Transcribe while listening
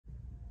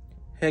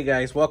Hey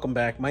guys, welcome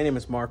back. My name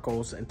is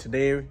Marcos and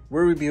today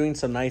we're reviewing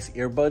some nice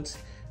earbuds.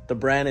 The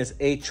brand is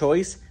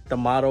AChoice, the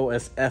model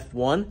is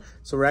F1.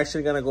 So we're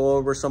actually gonna go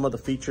over some of the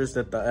features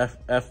that the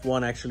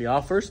F1 actually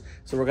offers.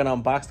 So we're gonna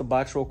unbox the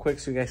box real quick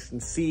so you guys can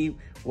see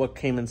what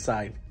came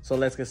inside. So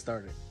let's get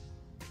started.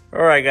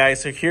 All right guys,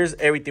 so here's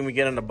everything we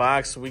get in the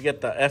box. So we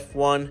get the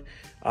F1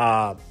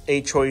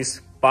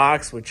 AChoice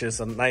box, which is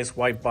a nice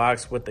white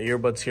box with the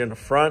earbuds here in the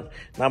front.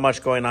 Not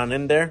much going on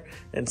in there.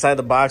 Inside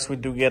the box, we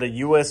do get a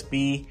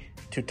USB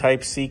to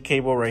Type-C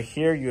cable right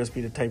here,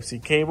 USB to Type-C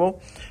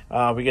cable.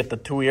 We get the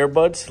two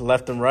earbuds,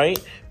 left and right.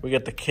 We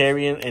get the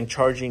carrying and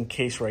charging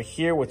case right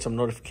here with some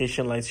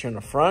notification lights here in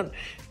the front,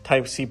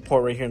 Type-C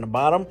port right here in the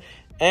bottom.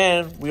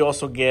 And we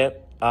also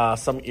get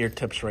some ear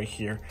tips right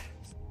here.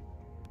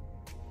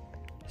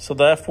 So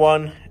the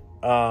F1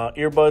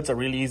 earbuds are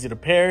really easy to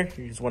pair.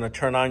 You just wanna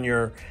turn on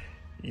your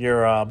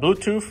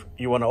Bluetooth.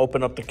 You want to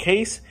open up the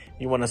case.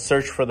 You want to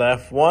search for the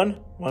F1.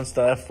 Once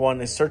the F1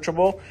 is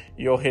searchable,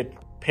 you'll hit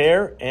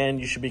pair and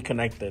you should be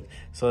connected.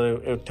 So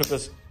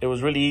it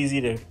was really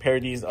easy to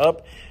pair these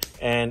up.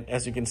 And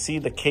as you can see,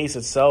 the case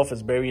itself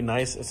is very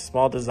nice. It's a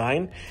small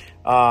design.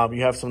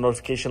 You have some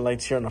notification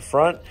lights here in the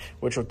front,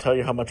 which will tell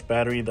you how much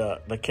battery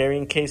the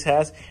carrying case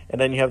has.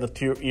 And then you have the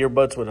two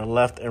earbuds with a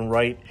left and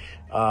right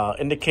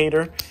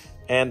indicator,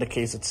 and the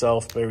case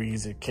itself, very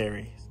easy to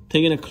carry.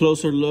 Taking a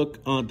closer look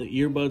at the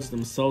earbuds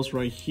themselves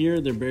right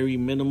here, they're very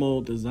minimal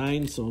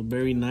design, so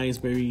very nice,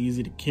 very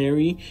easy to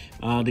carry.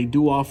 They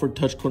do offer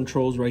touch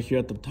controls right here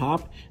at the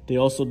top. They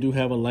also do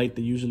have a light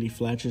that usually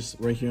flashes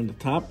right here on the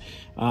top.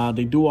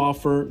 They do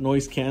offer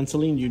noise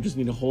canceling. You just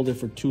need to hold it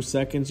for 2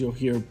 seconds. You'll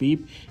hear a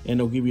beep and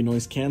it'll give you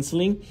noise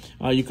canceling.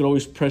 You could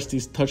always press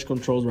these touch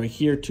controls right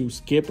here to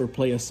skip or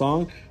play a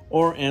song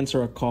or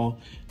answer a call.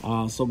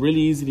 So really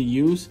easy to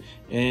use,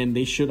 and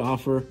they should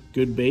offer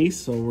good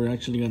bass. So we're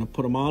actually gonna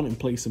put them on and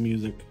play some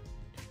music.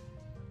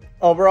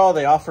 Overall,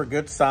 they offer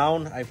good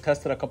sound. I've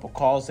tested a couple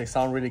calls. They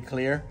sound really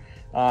clear.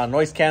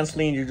 Noise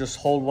canceling, you just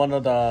hold one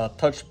of the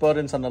touch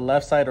buttons on the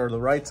left side or the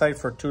right side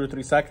for 2 to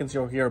 3 seconds.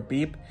 You'll hear a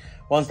beep.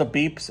 Once the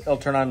beeps, it'll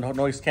turn on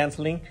noise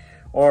canceling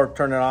or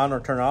turn it on or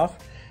turn it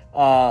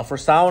off. For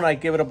sound, I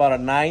give it about a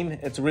 9.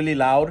 It's really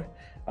loud.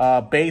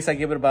 Bass, I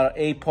give it about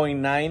an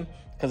 8.9.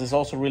 because it's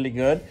also really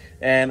good.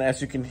 And as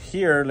you can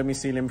hear, let me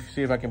see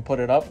if I can put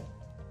it up.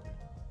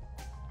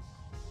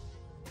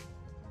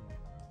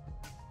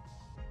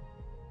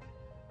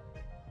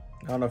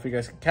 I don't know if you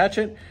guys can catch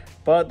it,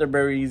 but they're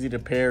very easy to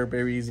pair,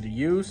 very easy to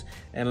use.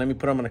 And let me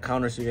put them on the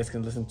counter so you guys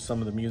can listen to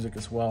some of the music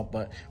as well.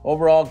 But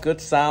overall,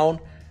 good sound,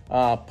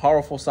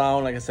 powerful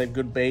sound, like I said,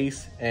 good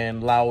bass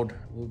and loud,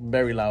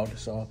 very loud.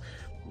 So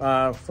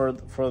for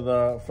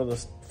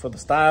the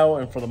style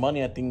and for the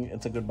money, I think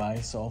it's a good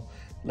buy. So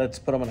let's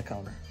put them on the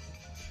counter.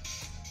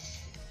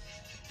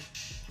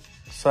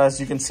 So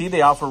as you can see,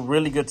 they offer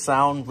really good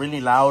sound,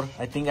 really loud.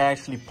 I think I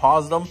actually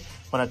paused them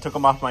when I took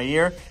them off my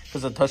ear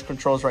because the touch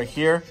control's right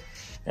here.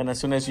 And as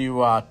soon as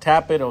you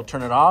tap it, it'll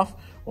turn it off.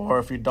 Or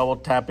if you double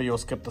tap it, you'll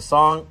skip the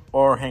song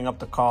or hang up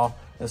the call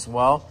as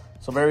well.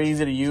 So very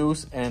easy to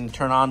use and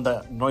turn on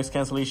the noise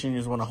cancellation. You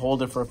just want to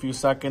hold it for a few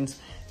seconds.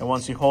 And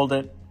once you hold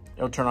it,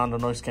 it'll turn on the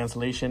noise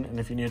cancellation. And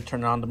if you need to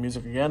turn on the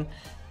music again,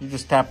 you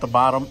just tap the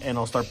bottom and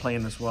it'll start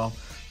playing as well.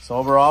 So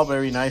overall,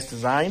 very nice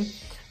design.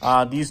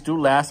 These do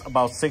last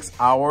about 6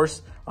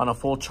 hours on a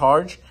full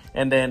charge.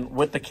 And then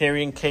with the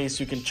carrying case,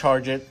 you can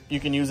charge it. You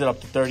can use it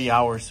up to 30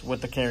 hours with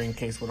the carrying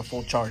case with a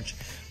full charge.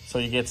 So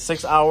you get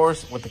 6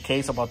 hours with the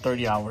case, about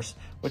 30 hours,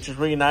 which is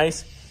really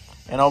nice.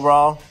 And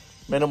overall,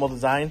 minimal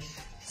design.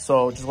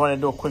 So just wanted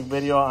to do a quick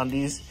video on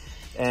these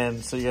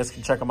and so you guys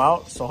can check them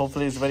out. So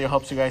hopefully this video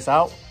helps you guys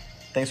out.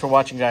 Thanks for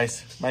watching,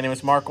 guys. My name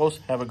is Marcos.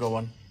 Have a good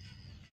one.